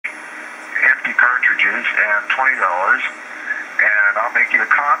cartridges and $20, and I'll make you a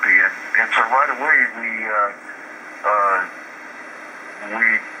copy. And so right away we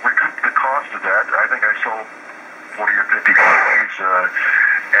recouped the cost of that. I think I sold 40 or 50 copies, and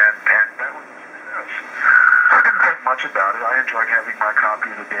that was a success. I didn't think much about it. I enjoyed having my copy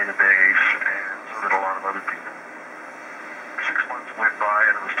of the database, and so did a lot of other people. 6 months went by,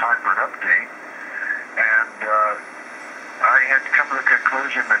 and it was time for an update, and I had come to the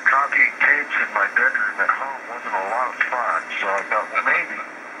conclusion that copying tapes in my bedroom at home wasn't a lot of fun, so I thought, well, maybe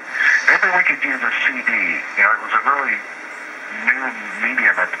we could use a CD. You know, it was a really new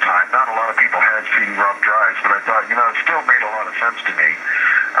medium at the time. Not a lot of people had CD-ROM drives, but I thought, you know, it still made a lot of sense to me.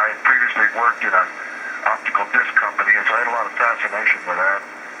 I had previously worked in an optical disc company, and so I had a lot of fascination with that.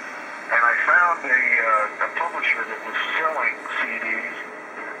 And I found a publisher that was selling CDs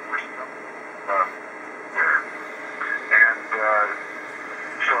for there. And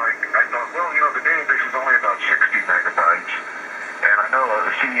so I thought, well, you know, the database is only about 60 megabytes, and I know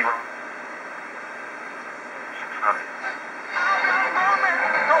the CD-ROM 600.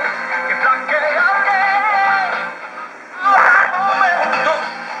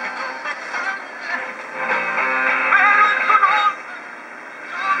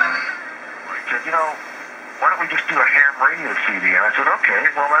 You know, why don't we just do a ham radio CD? And I said, okay,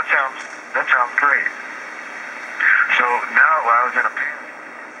 well, that sounds great. So now I was in a panic.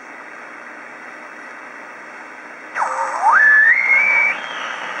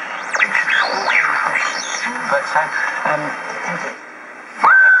 But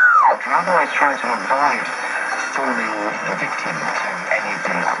I'm always trying to avoid falling victim to any of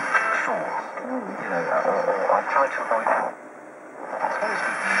these thoughts. You know, or I try to avoid it. I suppose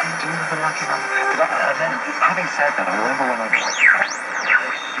we do have a lucky one. And then, having said that, I remember when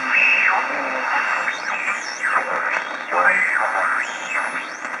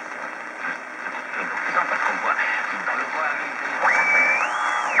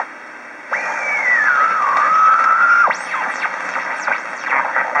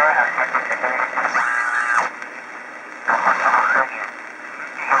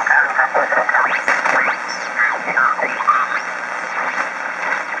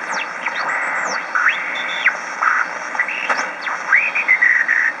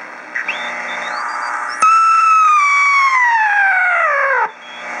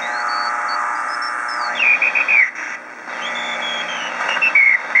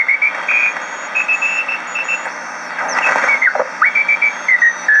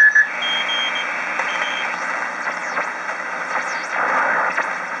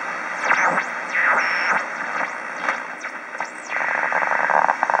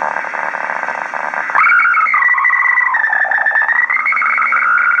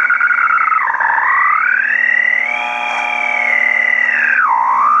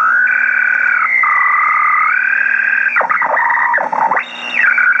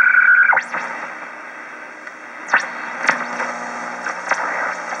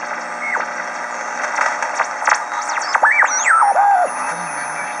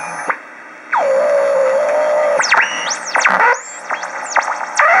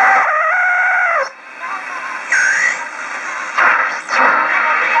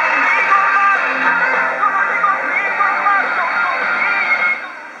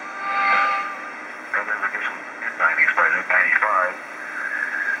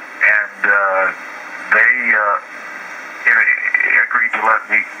agreed to let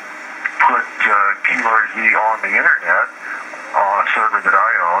me put QRZ on the internet on a server that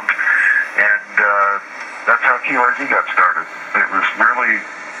I owned, and that's how QRZ got started. It was really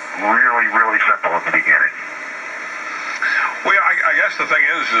simple in the beginning. Well, I guess the thing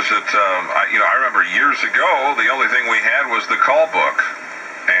is that I remember years ago the only thing we had was the call book,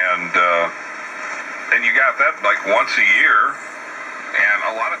 and you got that like once a year, and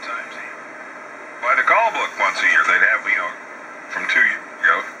a lot of times by the call book once a year they'd have from 2 years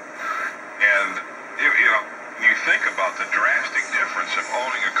ago, and you think about the drastic difference of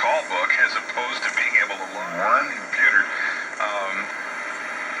owning a call book as opposed to being able to log on a computer.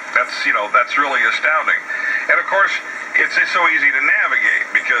 That's really astounding, and of course it's so easy to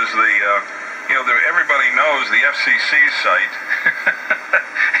navigate because everybody knows the FCC site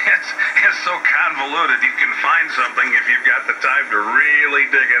is so convoluted. You can find something if you've got the time to really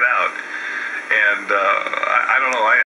dig it out, and I don't know.